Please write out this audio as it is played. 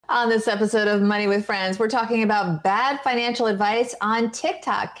On this episode of Money with Friends, we're talking about bad financial advice on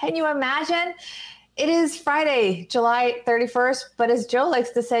TikTok. Can you imagine? It is Friday, July 31st, but as Joe likes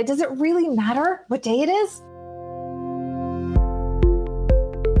to say, does it really matter what day it is?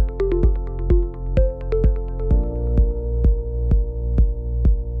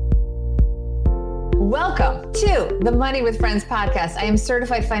 Welcome to the Money with Friends podcast. I am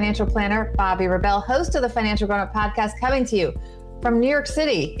certified financial planner, Bobbi Rebell, host of the Financial Grown-Up podcast, coming to you from New York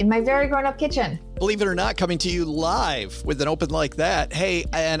City in my very grown-up kitchen. Believe it or not, coming to you live with an open like that. Hey,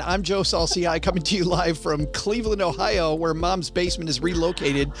 and I'm Joe Salci, coming to you live from Cleveland, Ohio, where Mom's basement is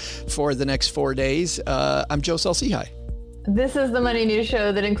relocated for the next 4 days. I'm Joe Salci. This is the Money News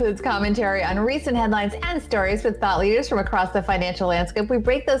Show that includes commentary on recent headlines and stories with thought leaders from across the financial landscape. We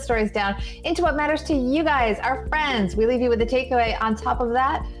break those stories down into what matters to you guys, our friends. We leave you with a takeaway on top of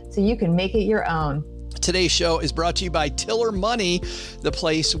that so you can make it your own. Today's show is brought to you by Tiller Money, the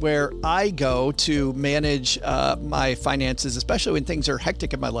place where I go to manage my finances, especially when things are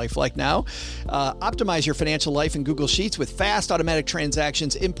hectic in my life like now. Optimize your financial life in Google Sheets with fast automatic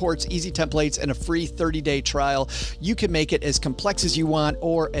transactions, imports, easy templates, and a free 30-day trial. You can make it as complex as you want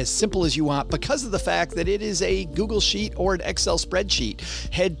or as simple as you want because of the fact that it is a Google Sheet or an Excel spreadsheet.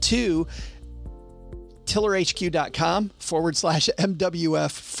 Head to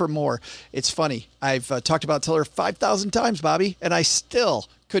tillerhq.com/MWF for more. It's funny. I've talked about Tiller 5,000 times, Bobby, and I still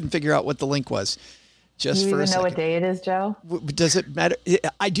couldn't figure out what the link was. Just do you for a even second. know what day it is, Joe? Does it matter?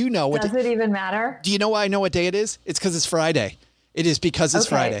 I do know. Does it even matter? Do you know why I know what day it is? It's because it's Friday. It is because it's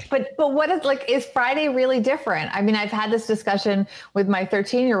Friday. But what is Friday really different? I mean, I've had this discussion with my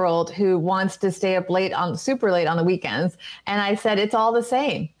 13-year-old who wants to stay up super late on the weekends. And I said, it's all the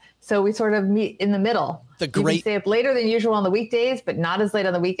same. So we sort of meet in the middle. You can stay up later than usual on the weekdays, but not as late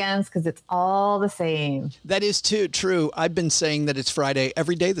on the weekends because it's all the same. That is true. I've been saying that it's Friday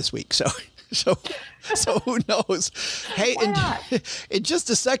every day this week. So who knows? Hey, in just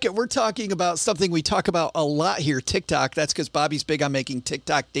a second, we're talking about something we talk about a lot here, TikTok. That's because Bobby's big on making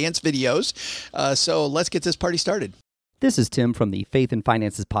TikTok dance videos. So let's get this party started. This is Tim from the Faith and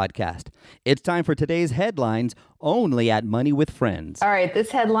Finances podcast. It's time for today's headlines only at Money with Friends. All right, this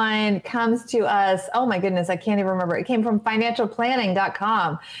headline comes to us. Oh my goodness, I can't even remember. It came from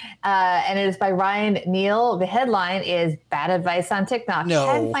financialplanning.com, and it is by Ryan Neal. The headline is Bad Advice on TikTok. No.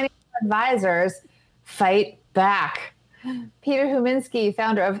 10 financial advisors fight back. Peter Huminski,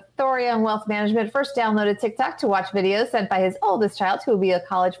 founder of Thorium Wealth Management, first downloaded TikTok to watch videos sent by his oldest child, who will be a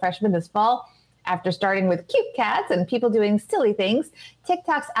college freshman this fall. After starting with cute cats and people doing silly things,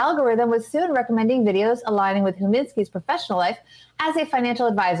 TikTok's algorithm was soon recommending videos aligning with Huminski's professional life as a financial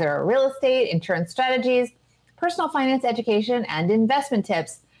advisor, real estate, insurance strategies, personal finance education, and investment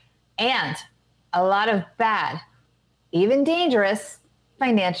tips, and a lot of bad, even dangerous,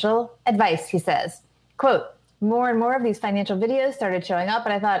 financial advice, he says. Quote, more and more of these financial videos started showing up,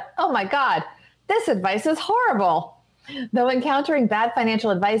 and I thought, oh my God, this advice is horrible. Though encountering bad financial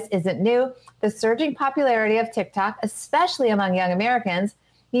advice isn't new, the surging popularity of TikTok, especially among young Americans,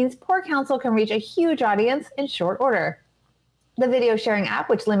 means poor counsel can reach a huge audience in short order. The video sharing app,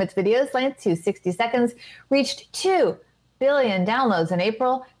 which limits videos length to 60 seconds, reached 2 billion downloads in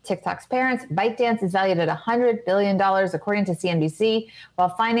April. TikTok's parent, ByteDance, is valued at $100 billion, according to CNBC, while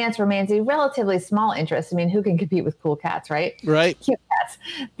finance remains a relatively small interest. I mean, who can compete with cool cats, right? Right. Cute cats.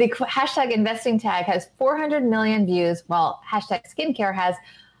 The hashtag investing tag has 400 million views, while hashtag skincare has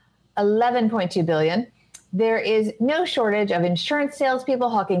 11.2 billion. There is no shortage of insurance salespeople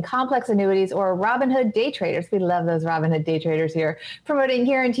hawking complex annuities or Robinhood day traders. We love those Robinhood day traders here, promoting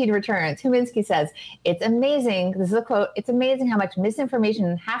guaranteed returns. Huminski says, it's amazing. This is a quote. It's amazing how much misinformation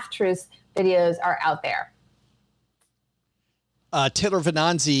and half-truths videos are out there. Taylor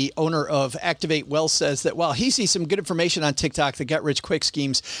Venanzi, owner of Activate Wealth, says that while he sees some good information on TikTok, the get-rich-quick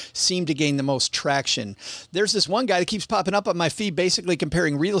schemes seem to gain the most traction. There's this one guy that keeps popping up on my feed, basically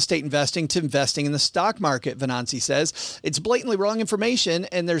comparing real estate investing to investing in the stock market, Venanzi says. It's blatantly wrong information,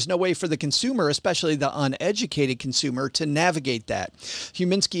 and there's no way for the consumer, especially the uneducated consumer, to navigate that.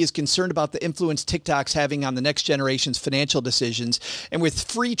 Huminski is concerned about the influence TikTok's having on the next generation's financial decisions, and with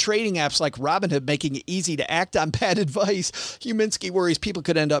free trading apps like Robinhood making it easy to act on bad advice, Huminski worries people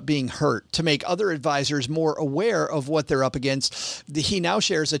could end up being hurt. To make other advisors more aware of what they're up against, he now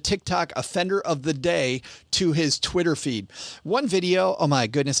shares a TikTok offender of the day to his Twitter feed. One video, oh my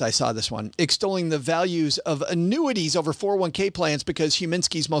goodness, I saw this one, extolling the values of annuities over 401k plans because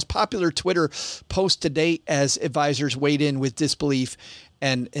Huminski's most popular Twitter post to date as advisors weighed in with disbelief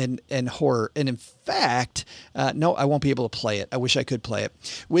and horror. And in fact, no, I won't be able to play it. I wish I could play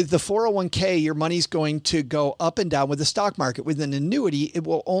it. With the 401k, your money's going to go up and down with the stock market. With an annuity, it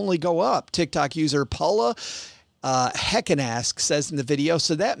will only go up. TikTok user Paula Heckenask says in the video,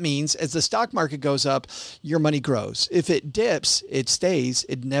 so that means as the stock market goes up, your money grows. If it dips, it stays.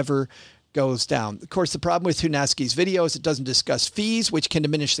 It never goes down. Of course, the problem with Hunaski's video is it doesn't discuss fees, which can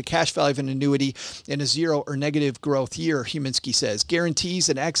diminish the cash value of an annuity in a 0 or negative growth year, Huminski says. Guarantees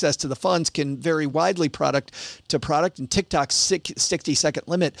and access to the funds can vary widely product to product, and TikTok's 60-second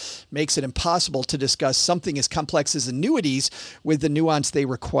limit makes it impossible to discuss something as complex as annuities with the nuance they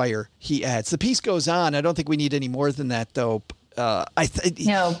require, he adds. The piece goes on. I don't think we need any more than that, though. No,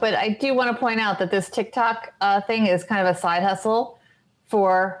 but I do want to point out that this TikTok thing is kind of a side hustle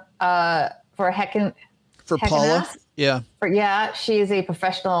for Paula. Yeah. She is a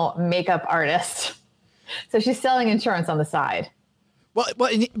professional makeup artist. So she's selling insurance on the side. Well,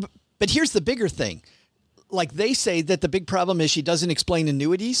 but here's the bigger thing. Like they say that the big problem is she doesn't explain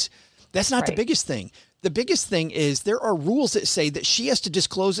annuities. That's not the biggest thing. The biggest thing is there are rules that say that she has to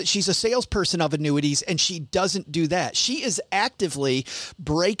disclose that she's a salesperson of annuities, and she doesn't do that. She is actively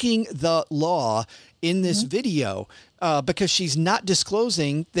breaking the law in this video because she's not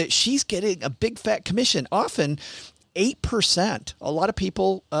disclosing that she's getting a big fat commission, often 8%. A lot of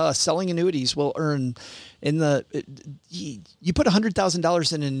people selling annuities will earn you put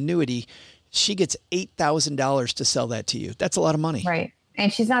 $100,000 in an annuity, she gets $8,000 to sell that to you. That's a lot of money. Right.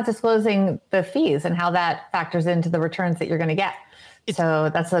 And she's not disclosing the fees and how that factors into the returns that you're going to get.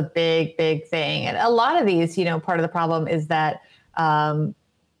 So that's a big, big thing. And a lot of these, part of the problem is that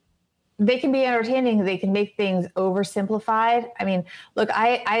they can be entertaining. They can make things oversimplified. I mean, look,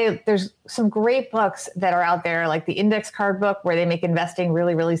 there's some great books that are out there, like the Index Card book, where they make investing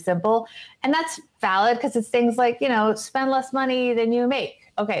really, really simple. And that's valid because it's things like, spend less money than you make.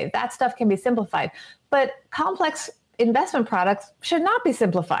 Okay, that stuff can be simplified. But complex investment products should not be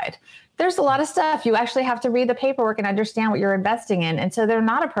simplified. There's a lot of stuff. You actually have to read the paperwork and understand what you're investing in. And so they're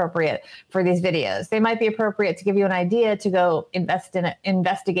not appropriate for these videos. They might be appropriate to give you an idea to go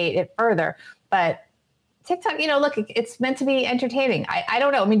investigate it further. But TikTok, look, it's meant to be entertaining. I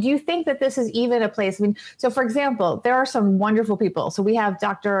don't know. I mean, do you think that this is even a place? I mean, so for example, there are some wonderful people. So we have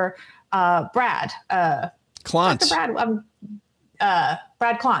Dr. Brad Klontz.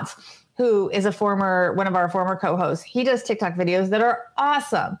 Brad Klontz, who is one of our former co-hosts. He does TikTok videos that are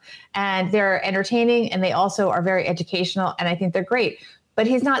awesome, and they're entertaining, and they also are very educational, and I think they're great. But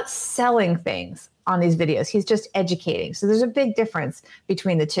he's not selling things on these videos. He's just educating. So there's a big difference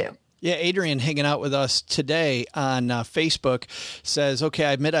between the two. Yeah, Adrian hanging out with us today on Facebook says, okay,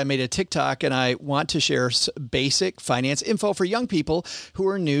 I admit I made a TikTok and I want to share basic finance info for young people who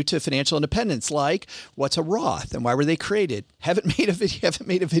are new to financial independence, like what's a Roth and why were they created? Haven't made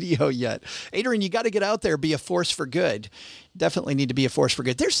a video yet. Adrian, you got to get out there, be a force for good. Definitely need to be a force for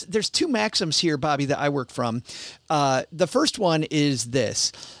good. There's two maxims here, Bobby, that I work from. The first one is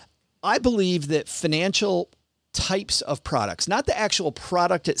this. I believe that financial types of products, not the actual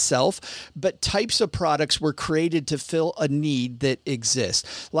product itself, but types of products were created to fill a need that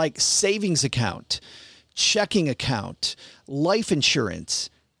exists, like savings account, checking account, life insurance,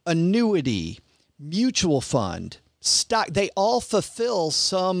 annuity, mutual fund, stock. They all fulfill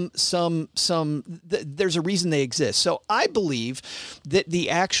there's a reason they exist. So I believe that the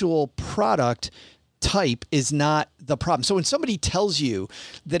actual product type is not the problem. So when somebody tells you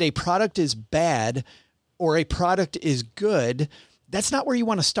that a product is bad or a product is good, that's not where you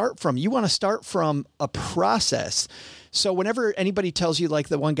want to start from. You want to start from a process. So whenever anybody tells you, like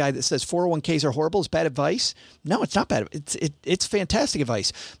the one guy that says 401ks are horrible, is bad advice. No, it's not bad. It's fantastic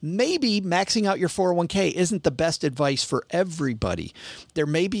advice. Maybe maxing out your 401k isn't the best advice for everybody. There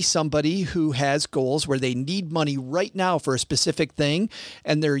may be somebody who has goals where they need money right now for a specific thing,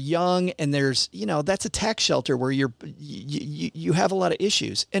 and they're young, and there's, that's a tax shelter where you have a lot of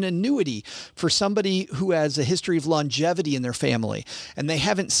issues. An annuity for somebody who has a history of longevity in their family, and they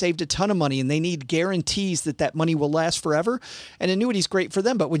haven't saved a ton of money, and they need guarantees that money will last forever. An annuity is great for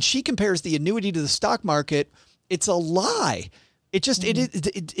them. But when she compares the annuity to the stock market, it's a lie. It just,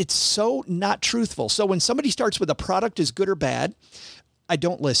 it's so not truthful. So when somebody starts with a product is good or bad, I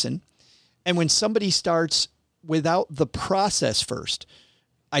don't listen. And when somebody starts without the process first,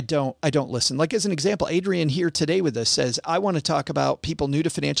 I don't listen. Like as an example, Adrian here today with us says, I want to talk about people new to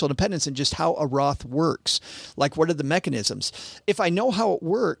financial independence and just how a Roth works. Like what are the mechanisms? If I know how it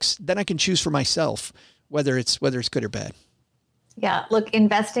works, then I can choose for myself whether it's good or bad. Yeah, look,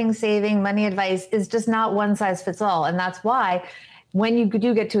 investing, saving, money advice is just not one size fits all. And that's why when you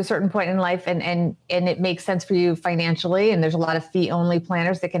do get to a certain point in life and it makes sense for you financially, and there's a lot of fee-only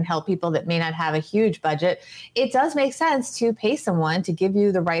planners that can help people that may not have a huge budget, it does make sense to pay someone to give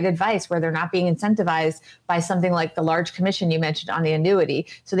you the right advice where they're not being incentivized by something like the large commission you mentioned on the annuity.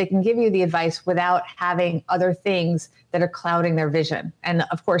 So they can give you the advice without having other things that are clouding their vision. And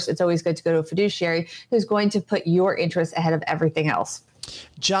of course, it's always good to go to a fiduciary who's going to put your interests ahead of everything else.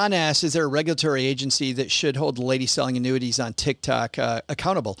 John asks, is there a regulatory agency that should hold the lady selling annuities on TikTok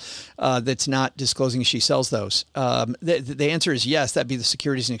accountable that's not disclosing she sells those? The answer is yes. That'd be the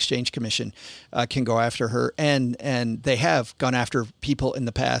Securities and Exchange Commission can go after her. And they have gone after people in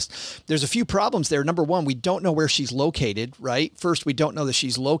the past. There's a few problems there. Number one, we don't know where she's located, right? First, we don't know that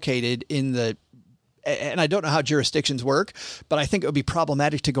she's located in the and I don't know how jurisdictions work, but I think it would be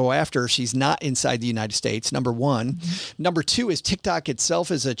problematic to go after her. She's not inside the United States, number one. Mm-hmm. Number two is TikTok itself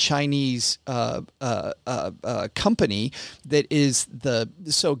is a Chinese company that is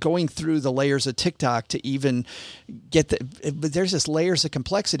so going through the layers of TikTok to even get there's this layers of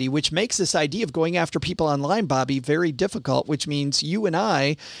complexity, which makes this idea of going after people online, Bobby, very difficult, which means you and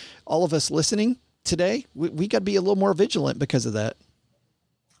I, all of us listening today, we got to be a little more vigilant because of that.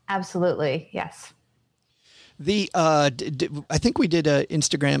 Absolutely. Yes. I think we did a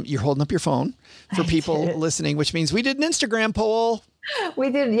Instagram. You're holding up your phone for people listening, which means we did an Instagram poll. We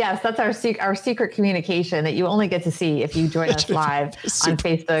did. Yes. That's our secret communication that you only get to see if you join us live on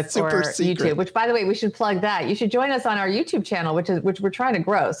Facebook or YouTube, which, by the way, we should plug that. You should join us on our YouTube channel, which we're trying to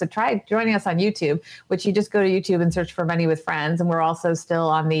grow. So try joining us on YouTube, which you just go to YouTube and search for Money with Friends. And we're also still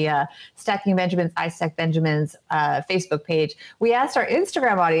on the Stacking Benjamins, I Stack Benjamins Facebook page. We asked our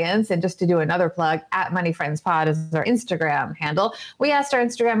Instagram audience, and just to do another plug, at Money Friends Pod is our Instagram handle. We asked our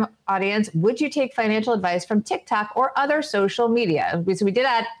Instagram audience, would you take financial advice from TikTok or other social media? So we did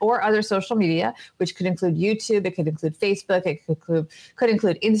add or other social media, which could include YouTube, it could include Facebook, it could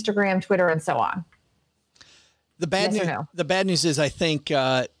include Instagram, Twitter, and so on. The bad news is, I think,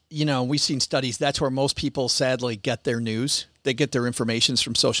 we've seen studies. That's where most people sadly get their news. They get their information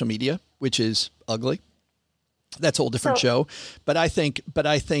from social media, which is ugly. That's a whole different show. But I think.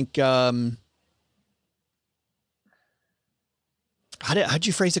 How'd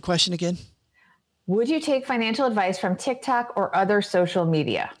you phrase the question again? Would you take financial advice from TikTok or other social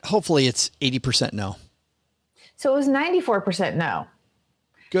media? Hopefully it's 80% no. So it was 94% no.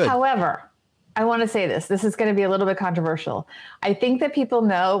 Good. However, I want to say this. This is going to be a little bit controversial. I think that people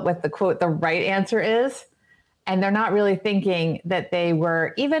know what the quote, the right answer is, and they're not really thinking that they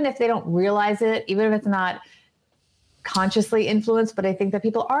were, even if they don't realize it, even if it's not consciously influenced, but I think that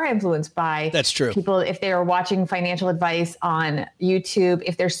people are influenced by that's true. People, if they are watching financial advice on YouTube,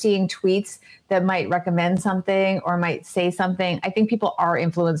 if they're seeing tweets that might recommend something or might say something, I think people are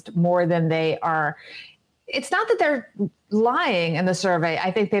influenced more than they are. It's not that they're lying in the survey.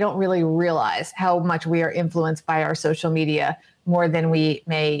 I think they don't really realize how much we are influenced by our social media more than we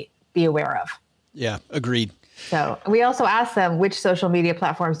may be aware of. Yeah, agreed. So we also asked them, which social media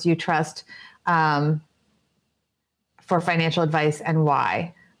platforms do you trust for financial advice and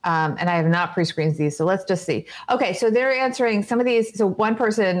why? And I have not pre-screened these, so let's just see. Okay, so they're answering some of these. So one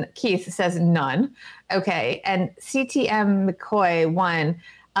person, Keith, says none. Okay, and CTM McCoy,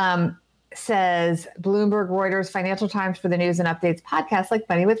 says Bloomberg, Reuters, Financial Times for the news and updates podcasts like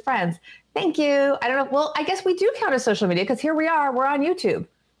Money with Friends. Thank you. I don't know. Well, I guess we do count as social media because here we are. We're on YouTube.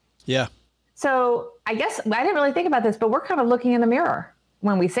 Yeah. So I guess I didn't really think about this, but we're kind of looking in the mirror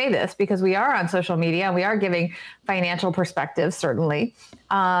when we say this because we are on social media and we are giving financial perspectives, certainly.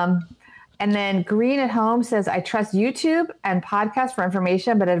 And then Green at Home says, I trust YouTube and podcasts for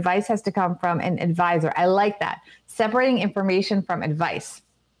information, but advice has to come from an advisor. I like that. Separating information from advice.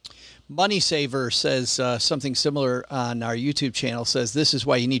 Money Saver says something similar on our YouTube channel, says this is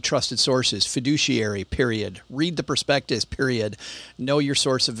why you need trusted sources, fiduciary, period. Read the prospectus, period. Know your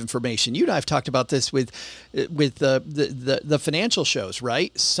source of information. You and I have talked about this with the financial shows,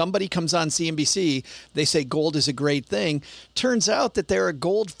 right? Somebody comes on CNBC, they say gold is a great thing. Turns out that they're a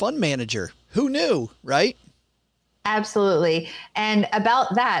gold fund manager. Who knew, right? Absolutely. And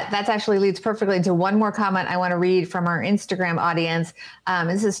about that actually leads perfectly into one more comment I want to read from our Instagram audience.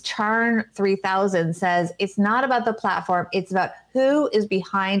 This is Charn 3000 says, it's not about the platform. It's about who is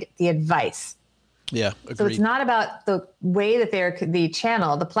behind the advice. Yeah. Agreed. So it's not about the way that the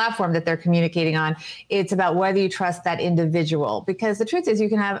channel, the platform that they're communicating on. It's about whether you trust that individual, because the truth is you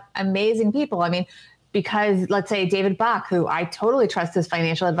can have amazing people. I mean, because let's say David Bach, who I totally trust his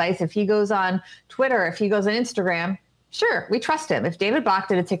financial advice, if he goes on Twitter, if he goes on Instagram, sure, we trust him. If David Bach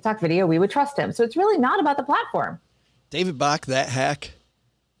did a TikTok video, we would trust him. So it's really not about the platform. David Bach, that hack.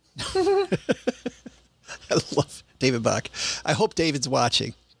 I love David Bach. I hope David's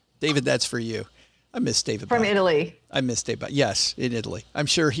watching. David, that's for you. I miss David From Bach. Italy. I miss David Bach. Yes, in Italy. I'm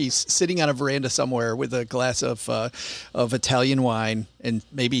sure he's sitting on a veranda somewhere with a glass of Italian wine and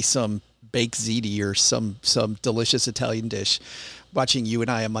maybe some baked ziti or some delicious Italian dish, watching you and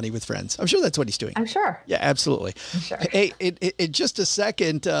I on Money with Friends. I'm sure that's what he's doing. I'm sure. Yeah, absolutely. I'm sure. Hey, in just a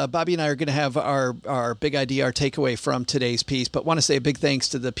second, Bobby and I are going to have our big idea, our takeaway from today's piece, but want to say a big thanks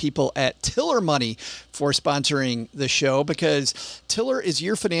to the people at Tiller Money for sponsoring the show, because Tiller is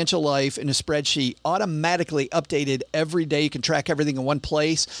your financial life in a spreadsheet, automatically updated every day. You can track everything in one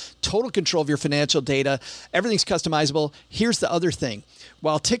place, total control of your financial data. Everything's customizable. Here's the other thing.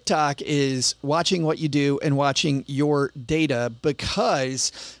 While TikTok is watching what you do and watching your data,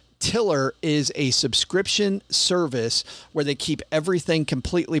 because Tiller is a subscription service where they keep everything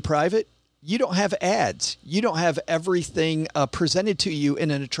completely private, you don't have ads. You don't have everything presented to you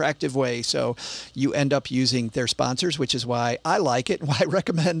in an attractive way. So you end up using their sponsors, which is why I like it and why I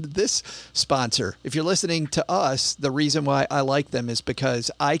recommend this sponsor. If you're listening to us, the reason why I like them is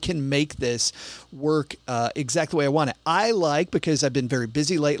because I can make this work exactly the way I want it. Because I've been very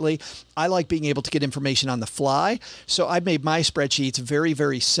busy lately, I like being able to get information on the fly. So I've made my spreadsheets very,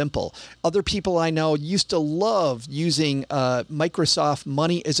 very simple. Other people I know used to love using Microsoft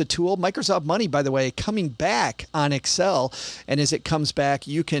Money as a tool. Microsoft Money, by the way, coming back on Excel. And as it comes back,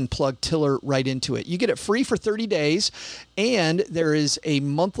 you can plug Tiller right into it. You get it free for 30 days. And there is a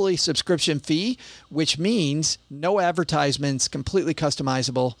monthly subscription fee, which means no advertisements, completely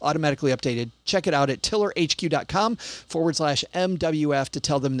customizable, automatically updated. Check it out at tillerhq.com/MWF to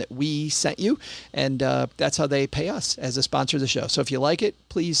tell them that we sent you. And that's how they pay us as a sponsor of the show. So if you like it,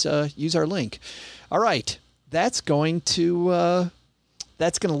 please use our link. All right. That's going to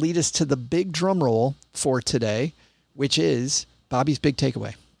lead us to the big drum roll for today, which is Bobby's big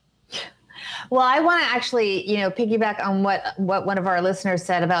takeaway. Well, I want to actually, piggyback on what one of our listeners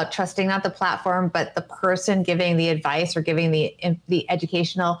said about trusting not the platform, but the person giving the advice or giving the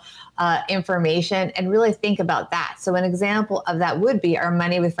educational information, and really think about that. So an example of that would be our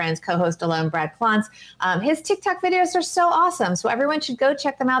Money with Friends co-host alum, Brad Klontz. His TikTok videos are so awesome. So everyone should go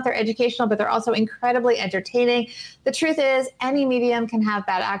check them out. They're educational, but they're also incredibly entertaining. The truth is, any medium can have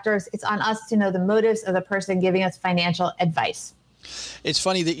bad actors. It's on us to know the motives of the person giving us financial advice. It's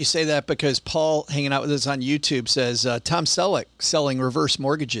funny that you say that, because Paul, hanging out with us on YouTube, says Tom Selleck selling reverse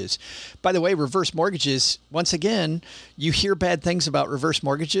mortgages. By the way, reverse mortgages, once again, you hear bad things about reverse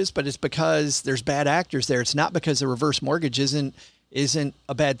mortgages, but it's because there's bad actors there. It's not because the reverse mortgage isn't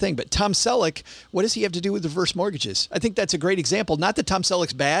a bad thing. But Tom Selleck, what does he have to do with reverse mortgages? I think that's a great example. Not that Tom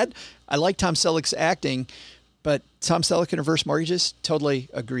Selleck's bad. I like Tom Selleck's acting. But Tom Selleck and reverse mortgages, totally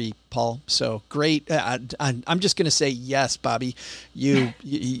agree, Paul. So great. I'm just going to say yes, Bobby. You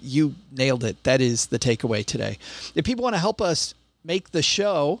nailed it. That is the takeaway today. If people want to help us make the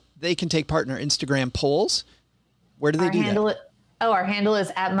show, they can take part in our Instagram polls. Where do they do that? Our handle is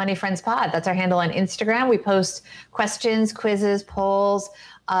 @MoneyFriendsPod. That's our handle on Instagram. We post questions, quizzes, polls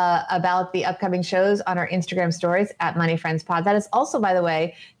about the upcoming shows on our Instagram stories @MoneyFriendsPod. That is also, by the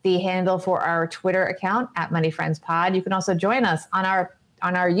way, the handle for our Twitter account @MoneyFriendsPod. You can also join us on our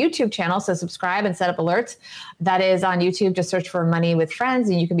YouTube channel. So subscribe and set up alerts. That is on YouTube. Just search for Money with Friends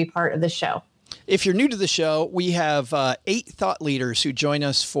and you can be part of the show. If you're new to the show, we have 8 thought leaders who join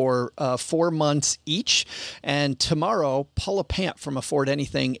us for 4 months each. And tomorrow, Paula Pant from Afford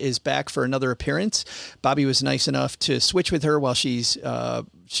Anything is back for another appearance. Bobby was nice enough to switch with her while she's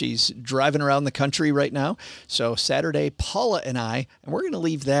driving around the country right now. So Saturday, Paula and we're going to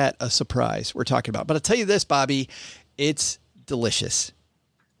leave that a surprise we're talking about. But I'll tell you this, Bobby, it's delicious.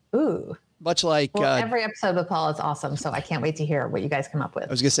 Ooh. Much like... every episode with Paul is awesome, so I can't wait to hear what you guys come up with.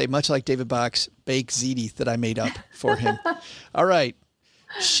 I was going to say, much like David Bach's baked ziti that I made up for him. All right.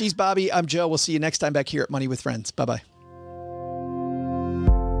 She's Bobby. I'm Joe. We'll see you next time back here at Money with Friends. Bye-bye.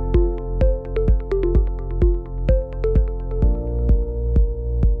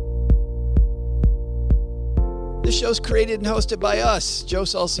 This show's created and hosted by us, Joe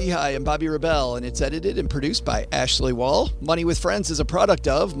Salsihai and Bobby Rebell, and it's edited and produced by Ashley Wall. Money with Friends is a product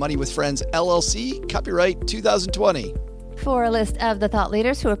of Money with Friends, LLC, copyright 2020. For a list of the thought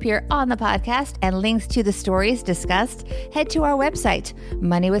leaders who appear on the podcast and links to the stories discussed, head to our website,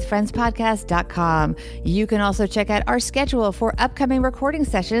 moneywithfriendspodcast.com. You can also check out our schedule for upcoming recording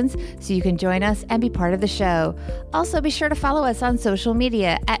sessions so you can join us and be part of the show. Also, be sure to follow us on social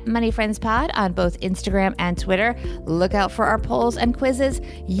media @MoneyFriendsPod on both Instagram and Twitter. Look out for our polls and quizzes.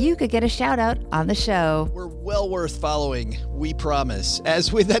 You could get a shout out on the show. We're well worth following, we promise.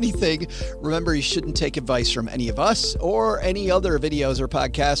 As with anything, remember you shouldn't take advice from any of us or or any other videos or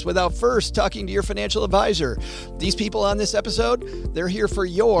podcasts without first talking to your financial advisor. These people on this episode, they're here for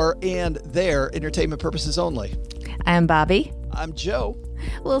your and their entertainment purposes only. I'm Bobby. I'm Joe.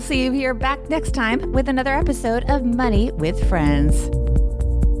 We'll see you here back next time with another episode of Money with Friends.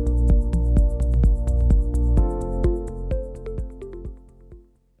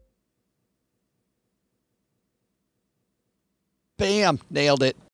 Bam, nailed it.